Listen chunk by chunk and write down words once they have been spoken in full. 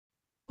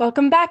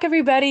Welcome back,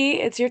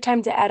 everybody. It's your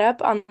time to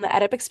EdUp on the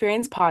EdUp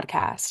Experience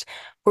podcast,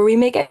 where we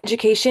make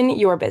education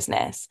your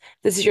business.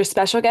 This is your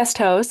special guest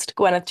host,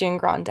 Gwyneth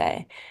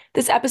Giangrande.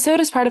 This episode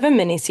is part of a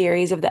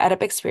mini-series of the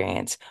EdUp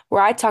Experience,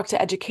 where I talk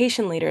to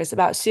education leaders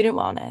about student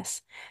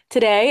wellness.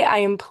 Today, I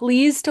am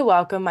pleased to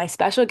welcome my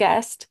special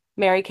guest,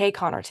 Mary Kay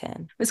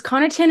Connerton. Ms.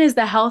 Connerton is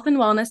the health and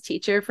wellness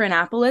teacher for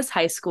Annapolis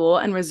High School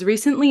and was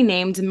recently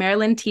named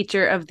Maryland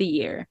Teacher of the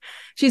Year.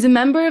 She's a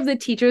member of the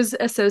Teachers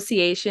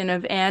Association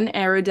of Anne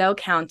Arundel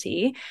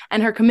County,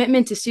 and her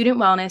commitment to student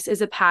wellness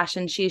is a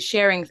passion she is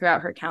sharing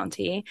throughout her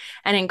county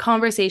and in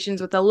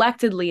conversations with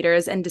elected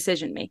leaders and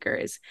decision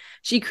makers.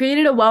 She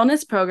created a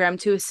wellness program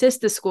to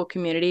assist the school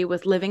community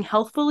with living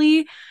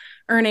healthfully,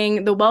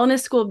 earning the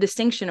Wellness School of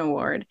Distinction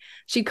Award.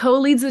 She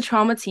co-leads the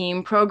trauma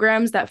team,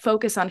 programs that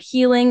focus on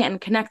healing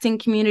and connecting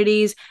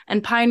communities,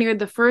 and pioneered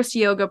the first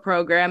yoga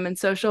program and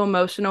social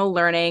emotional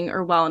learning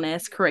or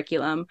wellness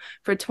curriculum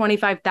for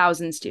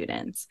 25,000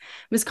 students.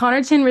 Ms.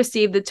 Connerton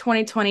received the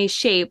 2020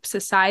 SHAPE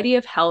Society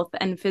of Health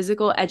and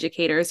Physical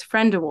Educators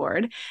Friend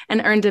Award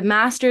and earned a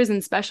master's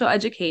in special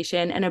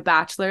education and a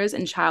bachelor's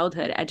in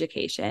childhood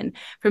education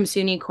from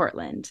SUNY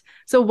Cortland.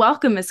 So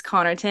welcome, Ms.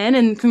 Connerton,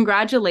 and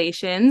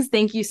congratulations.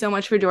 Thank you so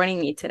much for joining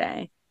me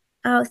today.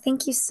 Oh,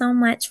 thank you so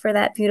much for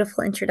that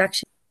beautiful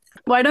introduction.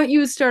 Why don't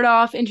you start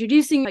off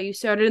introducing how you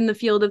started in the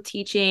field of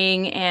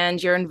teaching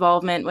and your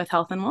involvement with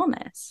health and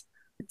wellness?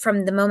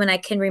 From the moment I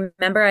can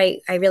remember, I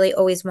really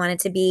always wanted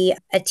to be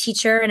a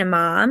teacher and a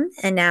mom,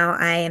 and now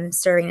I am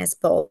serving as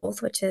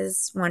both, which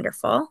is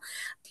wonderful.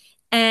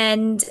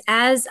 And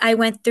as I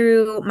went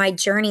through my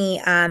journey,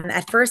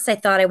 at first I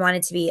thought I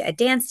wanted to be a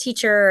dance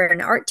teacher or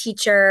an art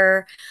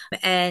teacher.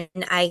 And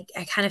I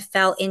kind of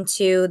fell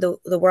into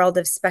the world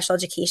of special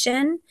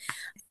education.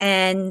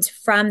 And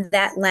from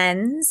that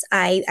lens,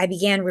 I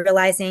began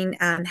realizing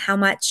how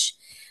much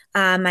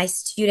my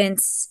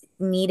students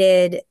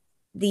needed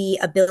the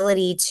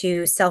ability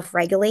to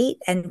self-regulate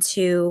and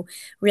to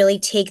really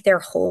take their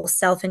whole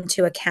self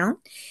into account.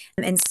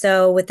 And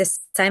so with the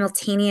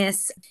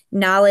simultaneous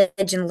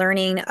knowledge and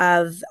learning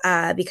of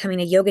becoming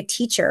a yoga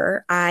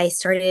teacher, I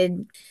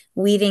started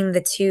weaving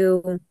the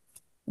two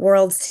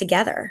worlds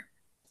together.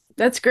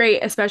 That's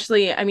great,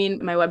 especially,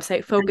 my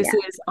website Yeah, focuses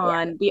yeah.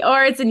 on the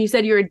arts, and you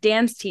said you're a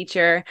dance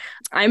teacher.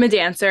 I'm a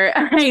dancer.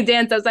 I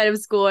dance outside of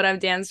school, and I've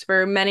danced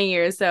for many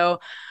years. So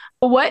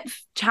what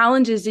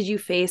challenges did you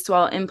face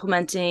while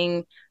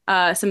implementing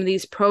some of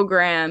these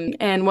programs,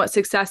 and what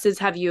successes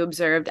have you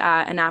observed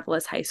at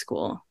Annapolis High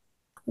School?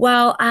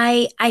 Well,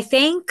 I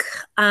think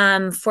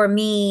for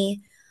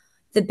me,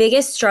 the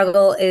biggest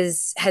struggle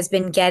has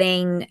been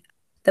getting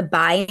the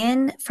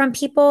buy-in from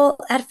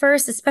people at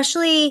first,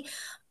 especially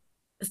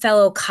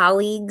fellow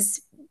colleagues.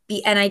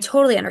 And I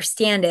totally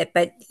understand it,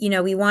 but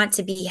we want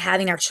to be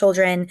having our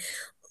children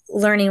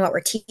learning what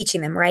we're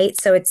teaching them, right?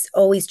 So it's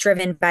always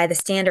driven by the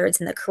standards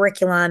and the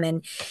curriculum.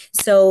 And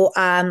so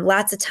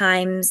lots of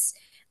times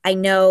I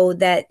know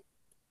that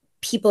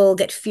people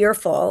get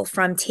fearful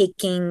from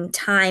taking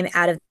time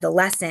out of the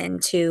lesson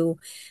to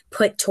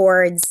put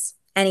towards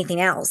anything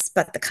else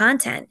but the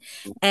content.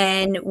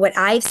 And what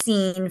I've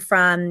seen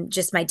from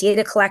just my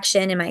data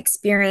collection and my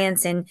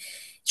experience and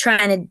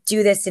trying to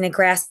do this in a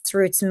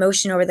grassroots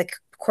motion over the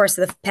course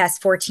of the past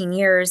 14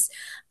 years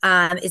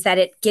is that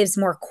it gives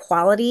more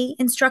quality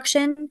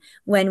instruction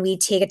when we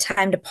take a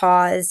time to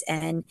pause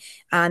and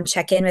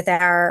check in with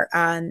our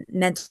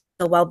mental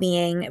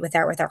well-being, with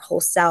our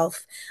whole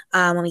self,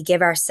 when we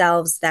give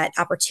ourselves that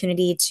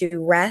opportunity to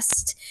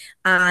rest,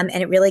 and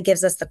it really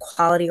gives us the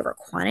quality over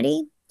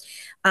quantity.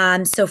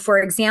 So for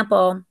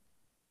example,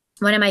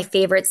 one of my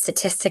favorite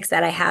statistics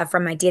that I have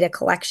from my data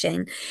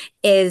collection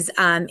is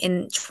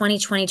in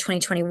 2020,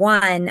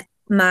 2021,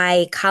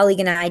 my colleague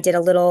and I did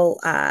a little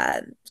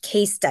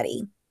case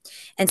study.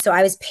 And so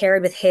I was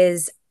paired with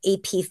his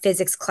AP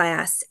physics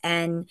class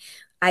and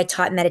I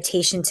taught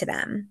meditation to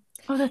them.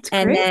 Oh, that's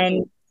And great.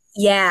 then,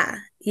 yeah,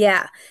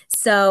 yeah.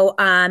 So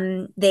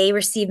they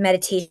received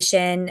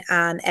meditation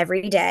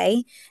every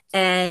day.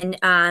 And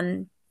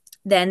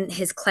then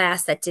his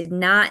class that did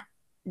not,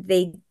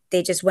 they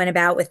just went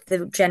about with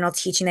the general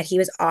teaching that he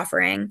was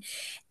offering.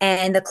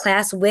 And the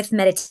class with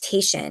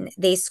meditation,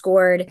 they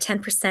scored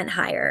 10%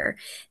 higher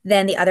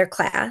than the other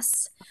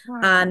class,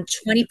 Wow.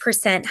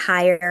 20%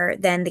 higher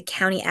than the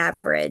county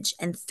average,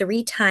 and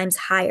 3 times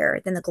higher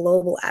than the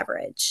global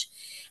average,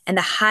 and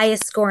the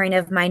highest scoring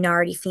of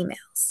minority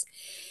females.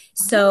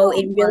 So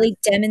it Wow. really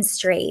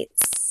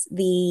demonstrates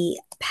the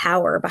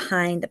power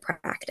behind the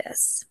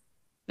practice.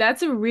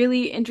 That's a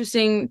really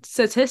interesting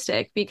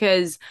statistic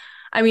because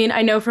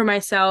I know for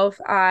myself,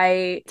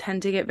 I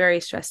tend to get very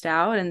stressed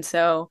out. And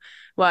so,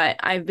 what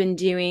I've been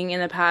doing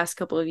in the past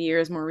couple of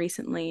years more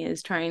recently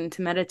is trying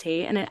to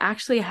meditate, and it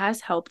actually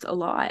has helped a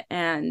lot.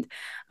 And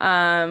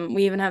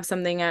we even have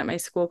something at my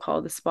school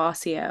called the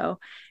Spacio.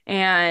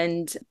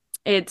 And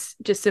it's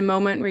just a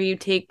moment where you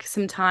take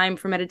some time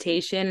for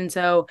meditation. And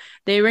so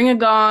they ring a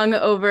gong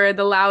over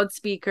the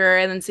loudspeaker.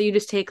 And then so you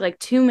just take like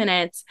 2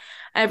 minutes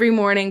every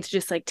morning to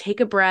just like take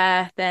a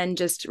breath and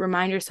just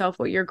remind yourself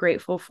what you're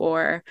grateful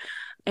for.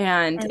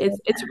 And I it's love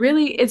it's that.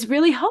 really it's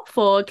really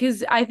helpful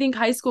because I think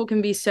high school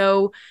can be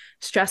so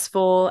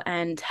stressful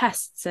and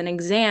tests and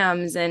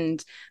exams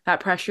and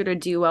that pressure to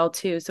do well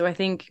too. So I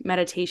think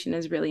meditation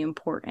is really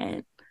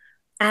important.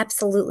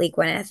 Absolutely,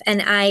 Gwyneth.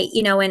 And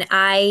when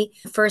I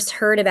first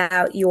heard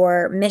about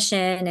your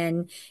mission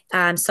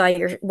and saw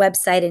your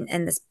website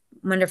and this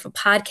wonderful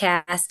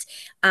podcast,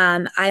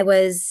 I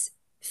was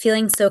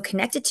feeling so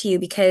connected to you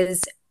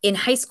because in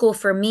high school,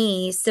 for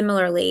me,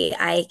 similarly,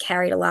 I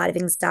carried a lot of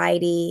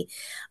anxiety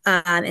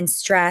and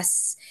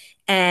stress.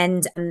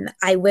 And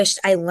I wished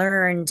I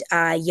learned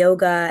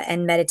yoga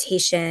and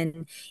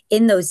meditation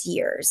in those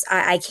years.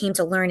 I came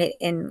to learn it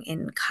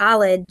in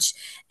college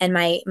and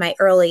my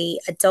early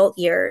adult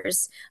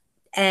years,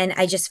 and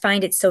I just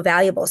find it so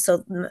valuable.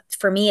 So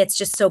for me, it's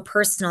just so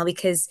personal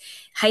because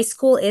high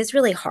school is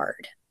really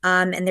hard.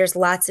 And there's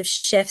lots of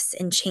shifts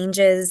and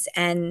changes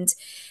and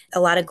a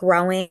lot of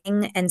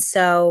growing. And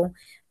so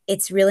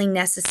it's really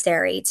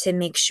necessary to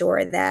make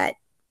sure that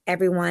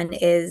everyone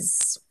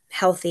is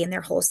healthy in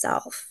their whole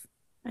self.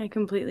 I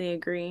completely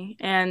agree.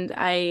 And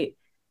I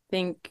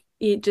think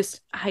it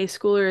just high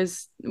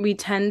schoolers,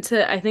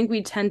 I think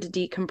we tend to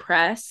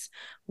decompress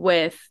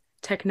with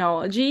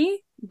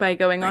technology by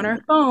going on our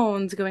Right.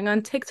 phones, going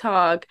on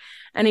TikTok,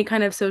 any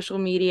kind of social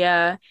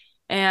media.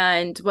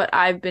 And what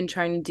I've been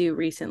trying to do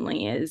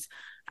recently is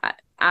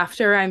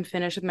after I'm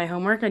finished with my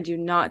homework, I do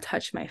not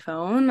touch my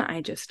phone. I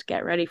just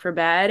get ready for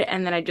bed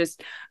and then I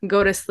just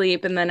go to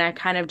sleep. And then I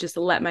kind of just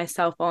let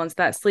myself fall into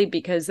that sleep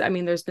because I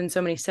mean, there's been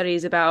so many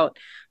studies about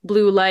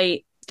blue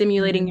light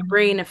stimulating your Mm.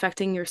 brain,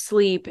 affecting your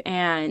sleep.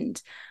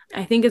 And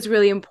I think it's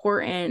really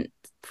important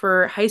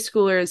for high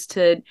schoolers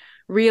to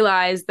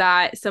realize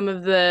that some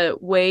of the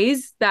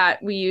ways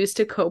that we use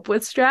to cope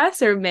with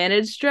stress or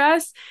manage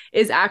stress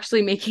is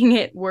actually making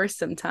it worse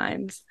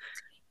sometimes.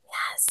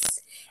 Yes,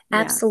 Yeah.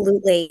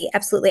 absolutely.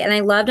 Absolutely. And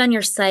I loved on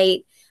your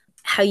site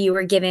how you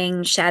were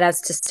giving shout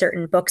outs to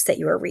certain books that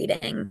you were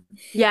reading,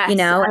 Yes,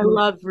 I and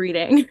love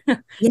reading.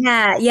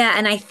 yeah, yeah.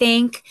 And I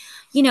think,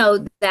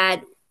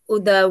 that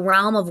the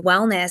realm of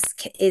wellness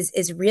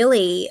is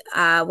really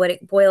what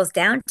it boils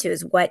down to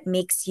is what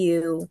makes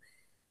you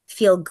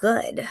feel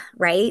good,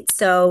 right?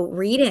 So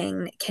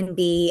reading can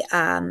be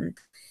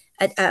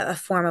a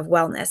form of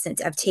wellness and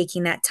of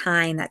taking that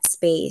time, that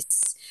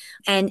space.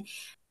 And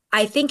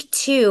I think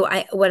too,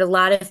 what a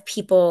lot of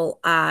people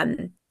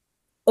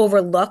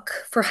overlook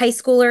for high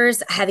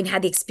schoolers, having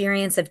had the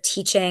experience of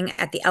teaching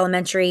at the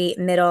elementary,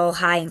 middle,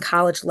 high, and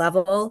college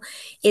level,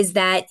 is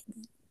that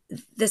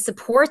the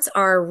supports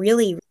are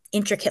really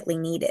intricately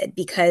needed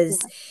because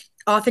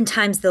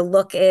oftentimes the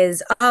look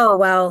is, oh,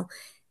 well,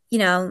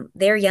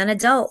 they're young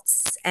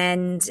adults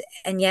and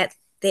yet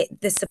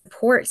the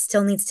support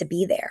still needs to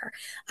be there.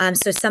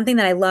 So something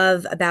that I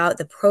love about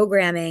the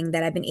programming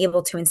that I've been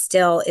able to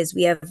instill is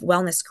we have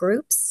wellness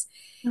groups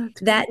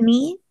That's great. that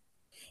meet.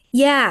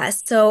 Yeah,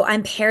 so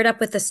I'm paired up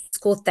with a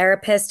school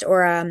therapist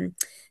or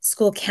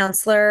school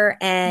counselor,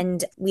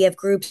 and we have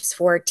groups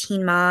for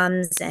teen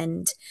moms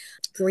and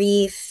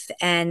grief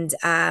and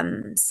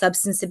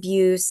substance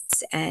abuse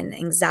and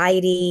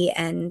anxiety,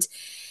 and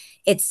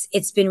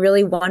it's been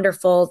really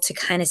wonderful to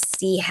kind of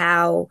see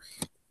how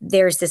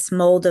there's this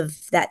mold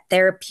of that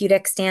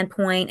therapeutic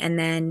standpoint and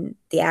then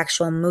the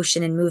actual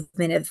motion and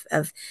movement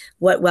of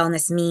what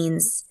wellness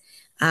means,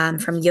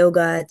 from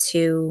yoga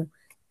to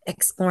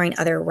exploring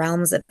other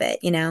realms of it.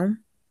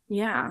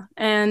 Yeah.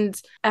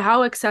 And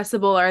how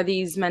accessible are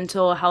these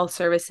mental health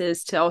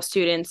services to all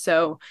students?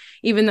 So,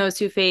 even those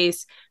who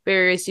face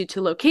barriers due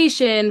to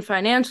location,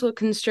 financial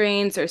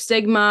constraints, or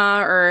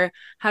stigma, or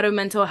how do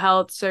mental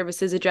health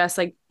services address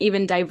like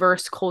even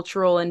diverse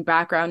cultural and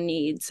background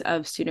needs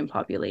of student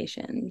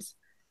populations?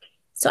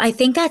 So I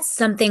think that's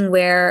something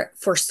where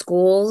for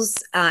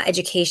schools,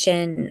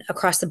 education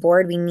across the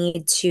board, we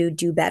need to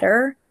do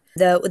better.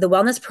 The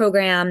wellness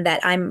program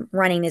that I'm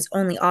running is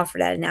only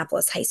offered at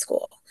Annapolis High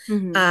School.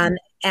 Hmm. Um,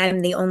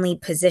 I'm the only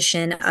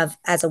position of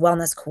as a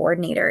wellness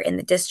coordinator in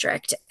the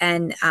district,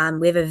 and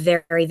we have a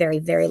very, very,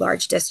 very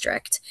large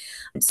district.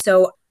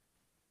 So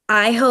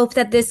I hope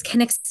that this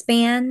can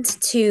expand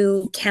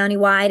to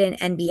countywide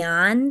and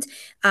beyond,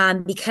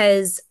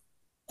 because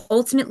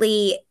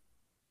ultimately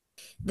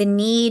the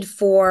need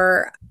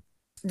for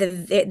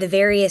the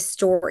various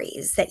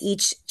stories that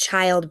each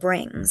child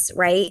brings,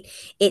 right?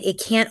 It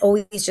can't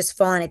always just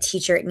fall on a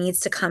teacher. It needs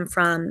to come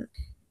from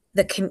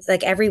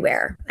like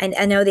everywhere. And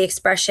I know the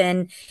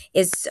expression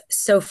is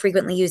so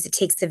frequently used, it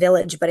takes a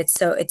village, but it's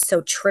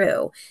so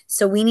true.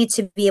 So we need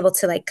to be able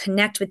to like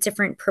connect with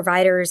different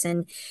providers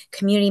and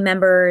community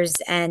members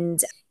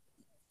and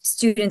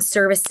student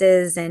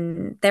services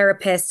and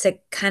therapists to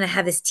kind of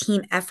have this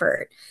team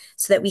effort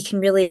so that we can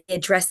really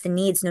address the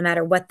needs no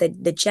matter what the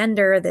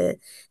gender, the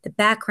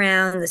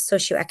background, the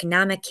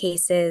socioeconomic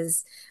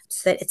cases,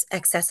 so that it's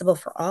accessible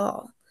for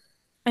all.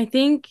 I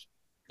think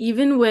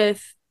even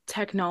with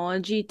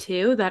technology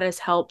too, that has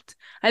helped.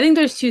 I think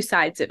there's two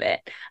sides of it.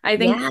 I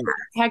think Yeah.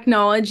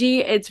 technology,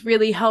 it's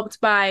really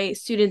helped by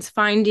students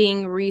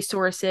finding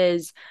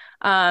resources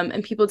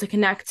and people to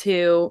connect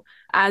to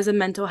as a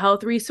mental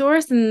health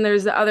resource. And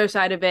there's the other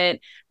side of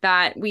it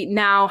that we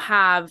now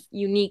have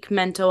unique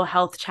mental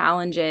health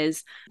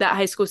challenges that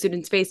high school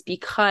students face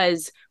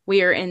because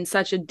we are in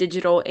such a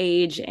digital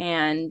age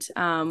and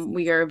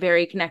we are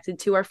very connected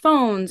to our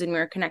phones and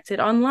we're connected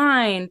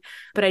online.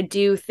 But I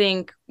do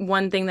think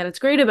one thing that is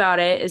great about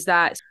it is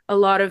that a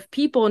lot of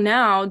people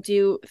now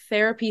do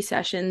therapy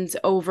sessions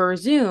over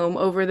Zoom,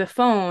 over the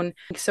phone.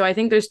 So I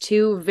think there's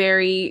two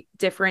very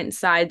different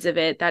sides of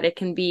it that it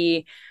can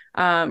be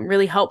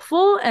really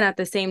helpful. And at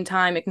the same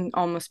time, it can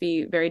almost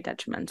be very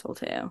detrimental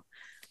too.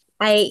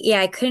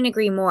 I couldn't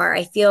agree more.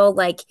 I feel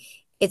like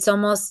it's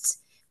almost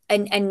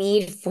a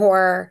need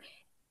for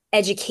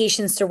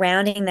education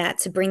surrounding that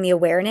to bring the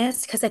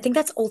awareness, because I think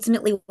that's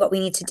ultimately what we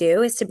need to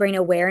do, is to bring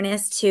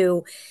awareness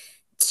to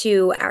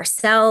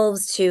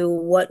ourselves, to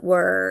what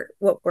we're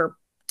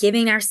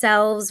giving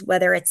ourselves,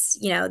 whether it's,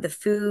 the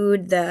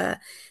food, the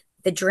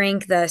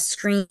drink, the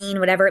screen,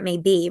 whatever it may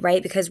be,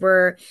 right? Because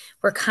we're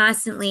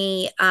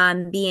constantly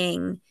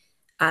being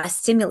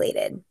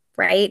stimulated,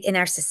 right? In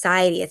our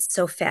society, it's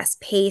so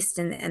fast paced,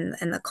 and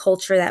the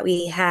culture that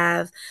we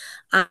have,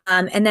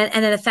 and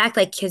then the fact,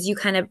 like, because you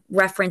kind of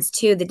referenced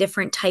too the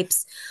different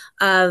types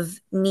of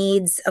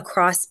needs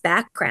across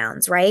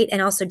backgrounds, right? And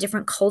also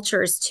different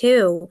cultures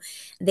too.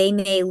 They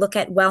may look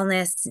at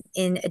wellness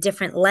in a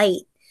different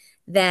light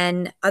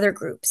than other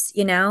groups,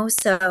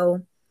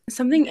 So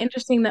Something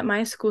interesting that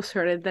my school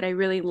started that I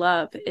really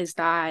love is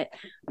that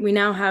we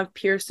now have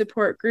peer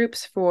support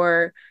groups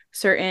for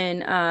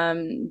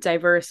certain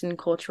diverse and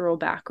cultural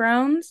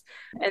backgrounds.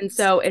 And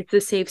so it's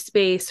a safe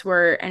space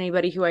where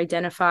anybody who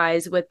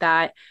identifies with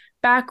that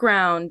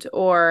background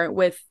or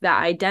with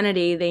that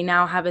identity, they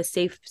now have a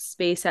safe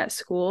space at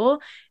school.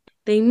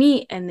 They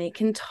meet and they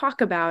can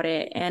talk about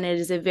it. And it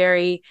is a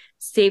very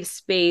safe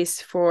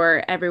space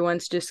for everyone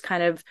to just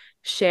kind of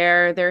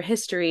share their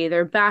history,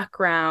 their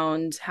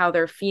background, how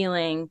they're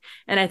feeling.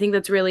 And I think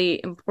that's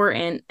really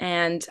important.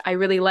 And I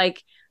really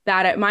like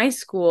that at my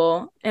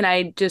school. And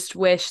I just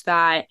wish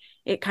that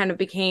it kind of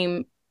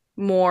became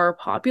more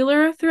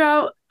popular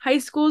throughout high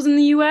schools in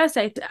the US.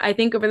 I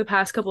think over the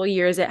past couple of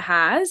years it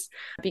has,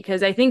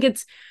 because I think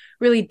it's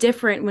really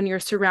different when you're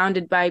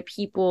surrounded by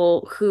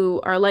people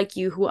who are like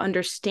you, who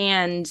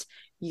understand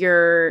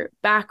your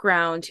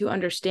background, who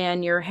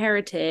understand your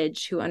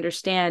heritage, who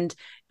understand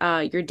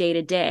your day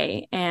to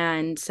day.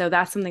 And so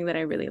that's something that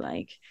I really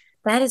like.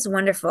 that is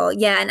wonderful.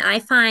 Yeah, and I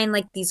find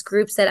like these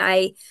groups that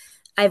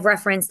I've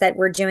referenced that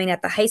we're doing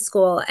at the high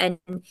school, and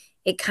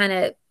it kind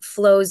of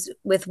flows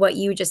with what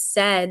you just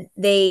said.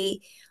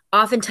 They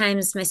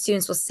oftentimes, my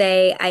students will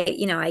say, I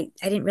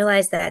didn't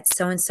realize that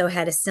so and so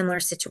had a similar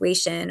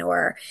situation,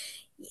 or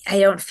I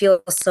don't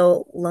feel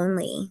so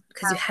lonely,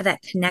 because you have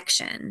that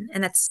connection,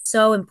 and that's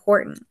so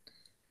important.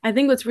 I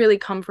think what's really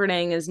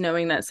comforting is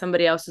knowing that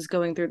somebody else is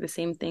going through the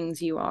same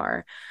things you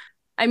are.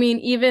 I mean,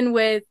 even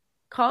with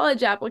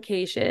college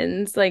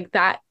applications, like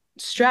that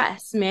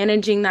stress,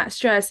 managing that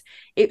stress,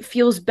 it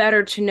feels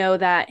better to know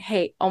that,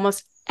 hey,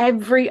 almost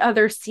every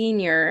other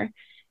senior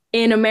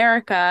in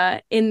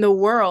America, in the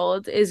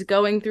world, is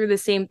going through the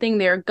same thing.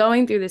 They're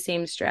going through the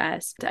same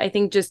stress. I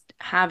think just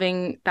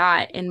having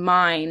that in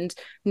mind,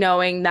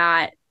 knowing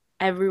that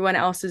everyone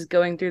else is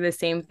going through the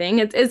same thing,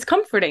 it's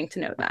comforting to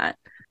know that.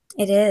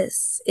 It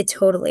is. It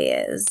totally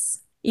is.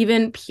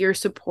 Even peer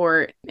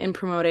support in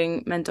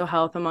promoting mental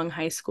health among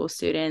high school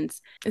students.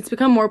 It's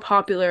become more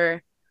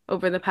popular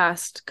over the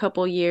past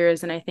couple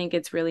years, and I think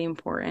it's really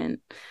important.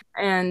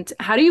 And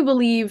how do you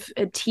believe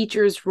a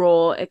teacher's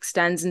role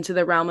extends into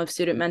the realm of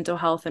student mental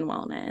health and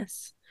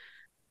wellness?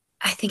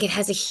 I think it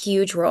has a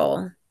huge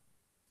role.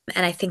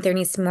 And I think there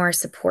needs more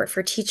support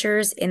for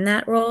teachers in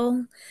that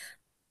role.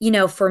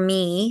 For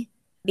me,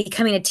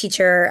 becoming a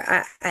teacher,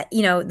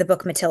 the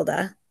book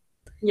Matilda.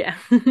 Yeah.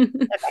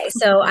 Okay,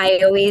 so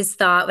I always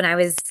thought when I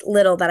was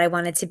little that I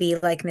wanted to be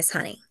like Miss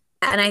Honey.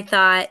 And I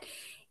thought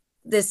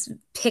this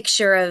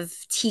picture of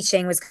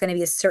teaching was going to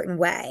be a certain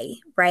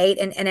way, right?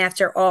 And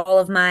after all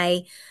of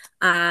my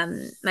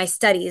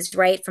studies,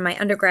 right, from my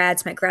undergrad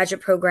to my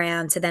graduate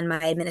program to then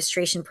my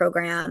administration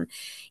program,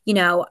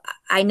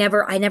 I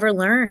never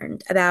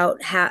learned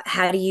about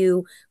how do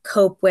you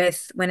cope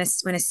with when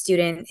a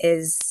student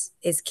is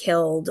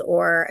killed,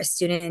 or a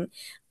student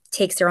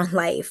takes their own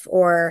life,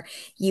 or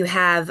you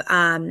have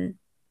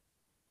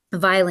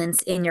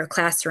violence in your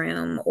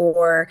classroom,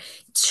 or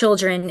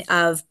children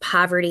of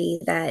poverty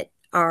that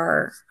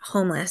are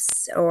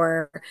homeless,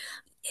 or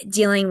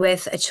dealing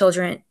with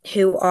children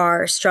who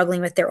are struggling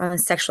with their own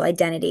sexual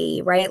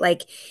identity, right?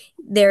 Like,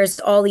 there's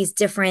all these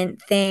different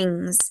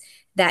things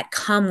that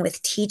come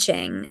with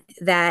teaching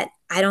that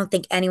I don't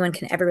think anyone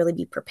can ever really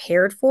be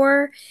prepared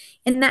for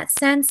in that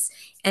sense.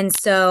 And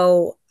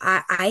so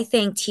I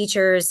think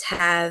teachers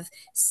have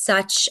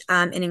such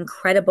an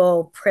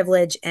incredible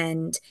privilege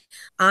and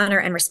honor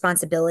and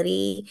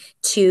responsibility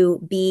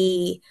to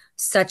be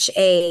such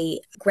a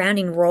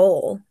grounding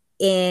role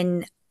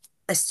in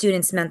a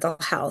student's mental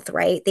health,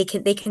 right? They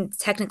can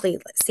technically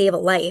save a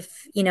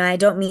life. I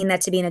don't mean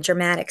that to be in a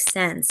dramatic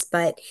sense,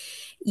 but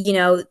you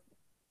know,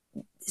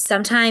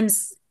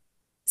 sometimes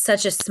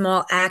such a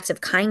small act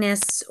of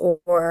kindness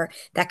or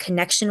that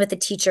connection with the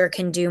teacher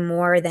can do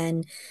more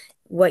than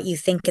what you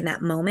think in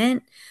that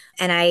moment.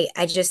 And I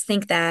just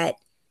think that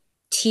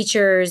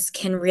teachers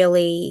can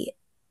really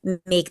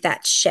make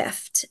that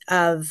shift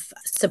of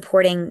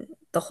supporting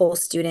the whole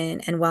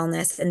student and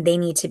wellness, and they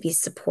need to be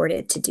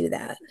supported to do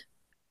that.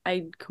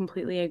 I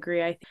completely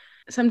agree. I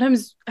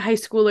sometimes high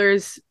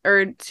schoolers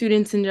or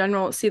students in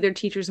general see their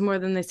teachers more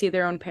than they see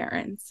their own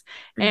parents.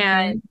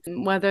 Mm-hmm.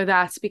 And whether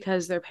that's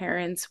because their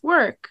parents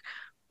work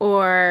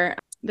or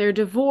they're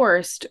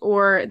divorced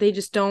or they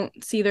just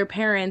don't see their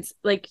parents,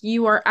 like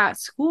you are at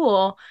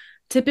school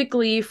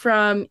typically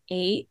from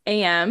 8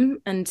 a.m.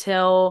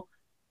 until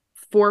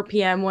 4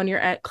 p.m. when you're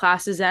at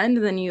classes end,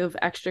 and then you have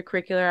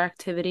extracurricular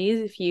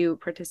activities if you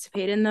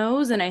participate in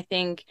those. And I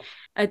think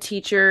a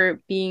teacher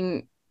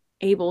being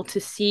able to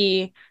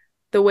see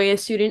the way a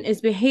student is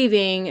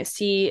behaving,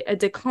 see a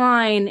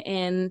decline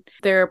in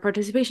their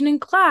participation in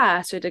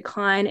class or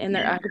decline in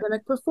their Yeah.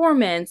 academic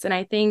performance. And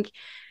I think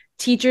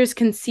teachers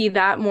can see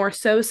that more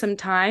so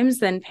sometimes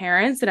than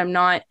parents. And I'm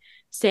not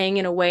saying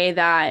in a way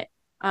that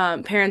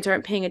parents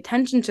aren't paying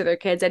attention to their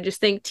kids. I just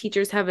think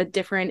teachers have a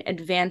different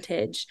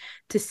advantage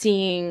to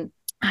seeing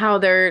how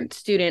their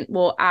student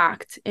will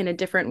act in a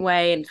different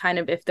way, and kind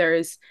of if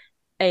there's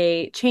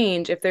a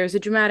change, if there's a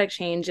dramatic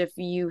change, if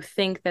you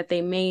think that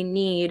they may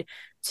need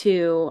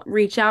to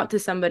reach out to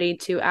somebody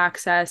to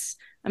access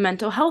a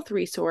mental health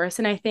resource.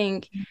 And I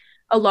think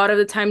a lot of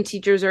the time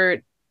teachers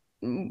are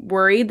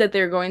worried that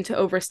they're going to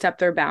overstep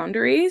their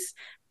boundaries.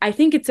 I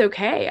think it's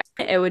okay.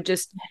 It would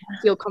just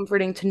feel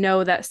comforting to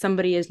know that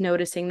somebody is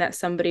noticing, that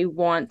somebody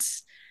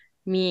wants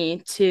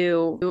me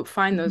to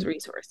find those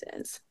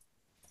resources.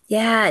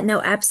 Yeah,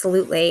 no,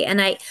 absolutely.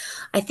 And I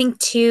think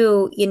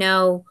too,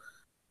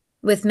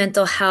 with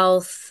mental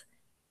health,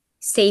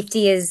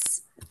 safety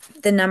is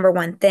the number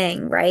one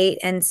thing, right?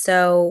 And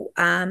so,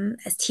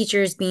 as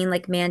teachers being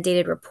like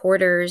mandated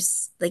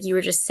reporters, like you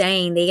were just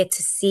saying, they get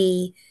to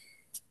see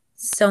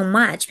so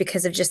much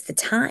because of just the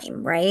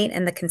time, right?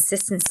 And the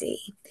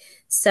consistency.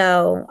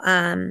 So,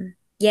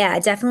 yeah, I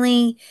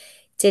definitely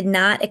did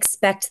not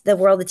expect the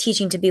world of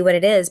teaching to be what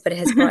it is, but it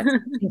has brought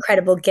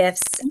incredible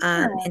gifts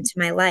Yeah. into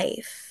my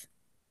life.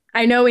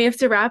 I know we have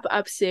to wrap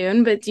up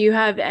soon, but do you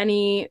have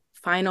any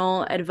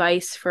final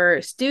advice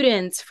for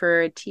students,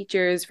 for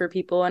teachers, for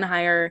people in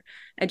higher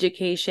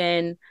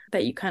education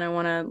that you kind of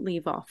want to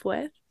leave off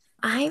with?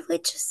 I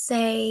would just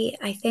say,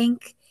 I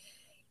think,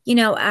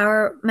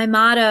 our my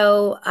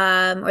motto,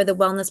 or the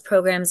wellness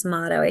program's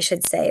motto, I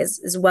should say,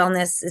 is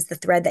wellness is the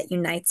thread that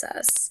unites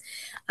us.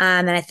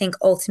 And I think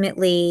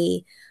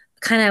ultimately,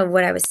 kind of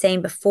what I was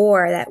saying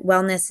before, that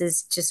wellness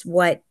is just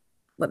what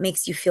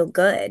makes you feel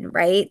good,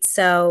 right?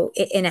 So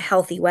in a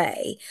healthy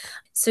way.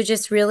 So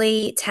just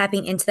really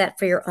tapping into that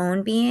for your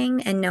own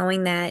being and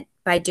knowing that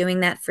by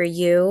doing that for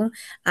you,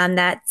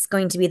 that's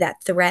going to be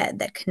that thread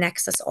that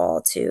connects us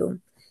all to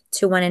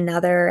one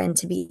another and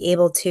to be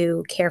able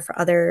to care for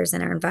others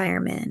and our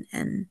environment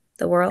and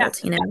the Yeah, world,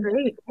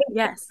 great.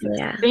 Yes.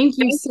 Yeah. Thank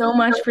you so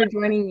much for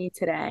joining me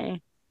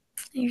today.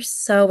 You're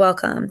so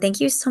welcome.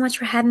 Thank you so much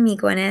for having me,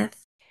 Gwyneth.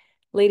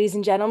 Ladies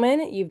and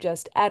gentlemen, you've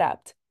just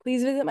EdUped.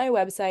 Please visit my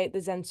website,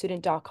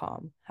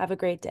 thezenstudent.com. Have a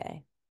great day.